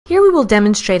Here we will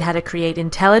demonstrate how to create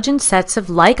intelligent sets of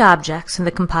like objects in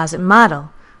the composite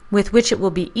model, with which it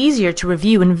will be easier to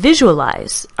review and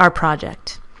visualize our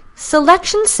project.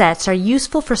 Selection sets are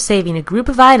useful for saving a group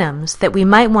of items that we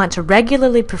might want to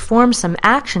regularly perform some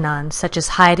action on, such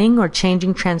as hiding or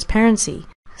changing transparency.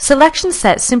 Selection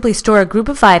sets simply store a group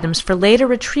of items for later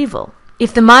retrieval.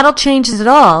 If the model changes at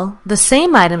all, the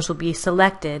same items will be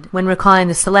selected when recalling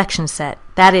the selection set.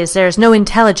 That is, there is no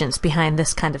intelligence behind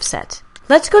this kind of set.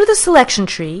 Let's go to the selection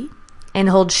tree and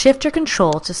hold Shift or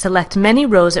Control to select many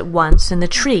rows at once in the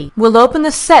tree. We'll open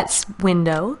the Sets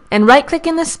window and right-click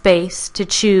in the space to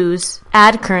choose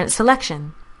Add Current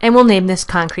Selection, and we'll name this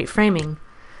Concrete Framing.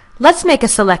 Let's make a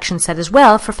selection set as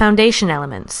well for foundation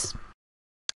elements.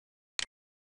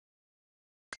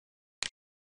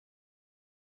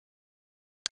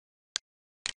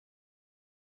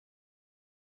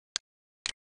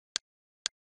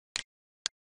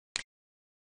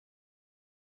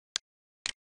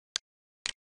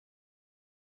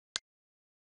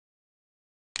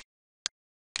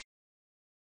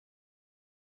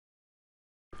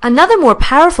 Another more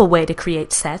powerful way to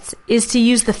create sets is to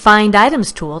use the Find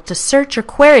Items tool to search or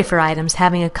query for items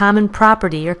having a common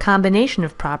property or combination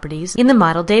of properties in the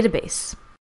model database.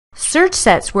 Search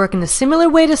sets work in a similar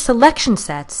way to selection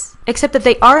sets, except that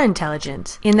they are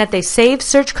intelligent in that they save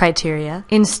search criteria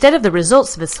instead of the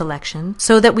results of a selection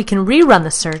so that we can rerun the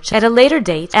search at a later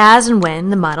date as and when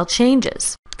the model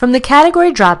changes. From the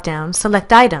category drop-down,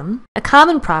 select Item. A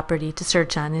common property to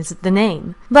search on is the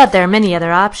name, but there are many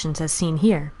other options as seen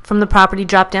here. From the property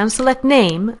drop-down, select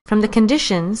Name. From the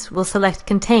conditions, we'll select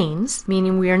Contains,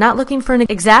 meaning we are not looking for an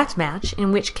exact match,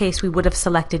 in which case we would have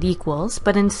selected Equals,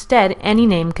 but instead any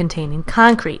name containing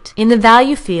concrete. In the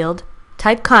Value field,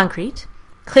 type Concrete.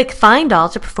 Click Find All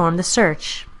to perform the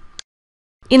search.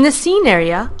 In the Scene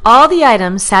area, all the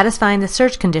items satisfying the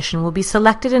search condition will be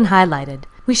selected and highlighted.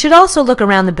 We should also look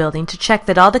around the building to check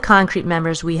that all the concrete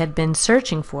members we had been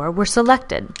searching for were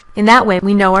selected. In that way,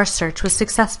 we know our search was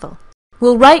successful.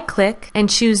 We'll right-click and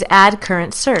choose Add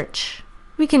Current Search.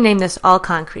 We can name this All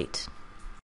Concrete.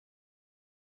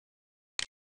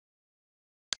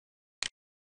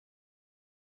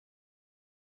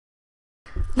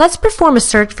 Let's perform a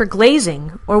search for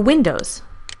glazing or windows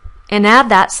and add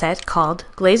that set called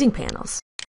Glazing Panels.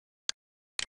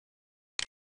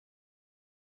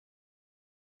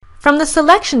 From the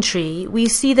selection tree, we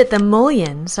see that the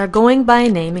mullions are going by a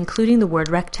name including the word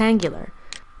rectangular.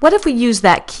 What if we use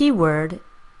that keyword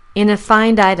in a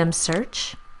Find Item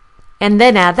search and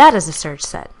then add that as a search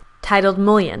set, titled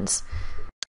mullions?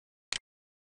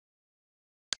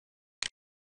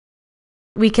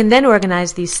 We can then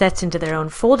organize these sets into their own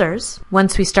folders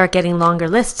once we start getting longer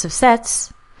lists of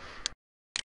sets.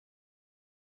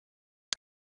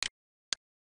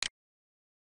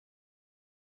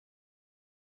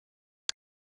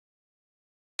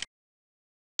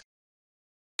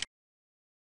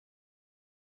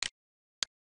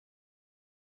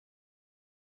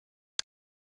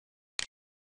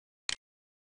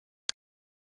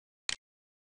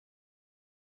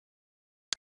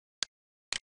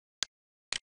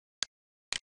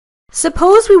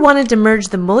 Suppose we wanted to merge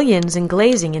the mullions and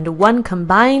glazing into one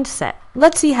combined set.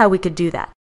 Let's see how we could do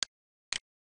that.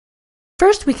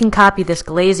 First, we can copy this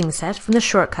glazing set from the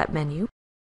shortcut menu.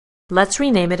 Let's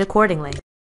rename it accordingly.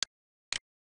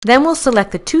 Then we'll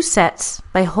select the two sets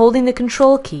by holding the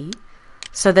Control key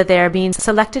so that they are being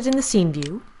selected in the scene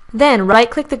view. Then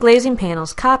right-click the glazing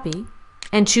panel's copy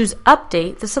and choose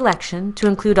Update the selection to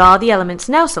include all the elements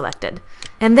now selected.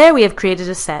 And there we have created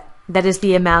a set that is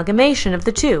the amalgamation of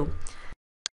the two.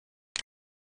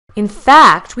 In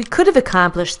fact, we could have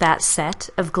accomplished that set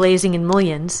of glazing and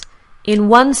mullions in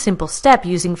one simple step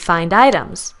using Find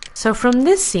Items. So from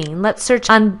this scene, let's search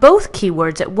on both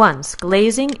keywords at once,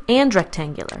 glazing and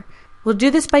rectangular. We'll do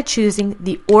this by choosing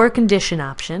the OR condition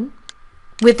option.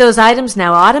 With those items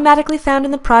now automatically found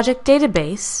in the project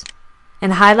database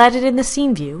and highlighted in the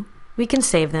scene view, we can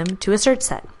save them to a search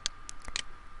set.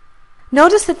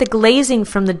 Notice that the glazing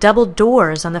from the double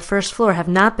doors on the first floor have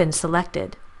not been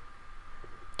selected.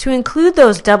 To include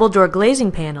those double door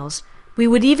glazing panels, we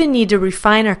would even need to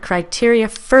refine our criteria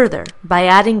further by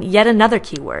adding yet another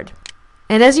keyword.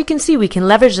 And as you can see, we can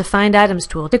leverage the Find Items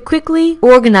tool to quickly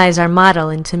organize our model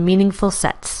into meaningful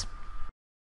sets.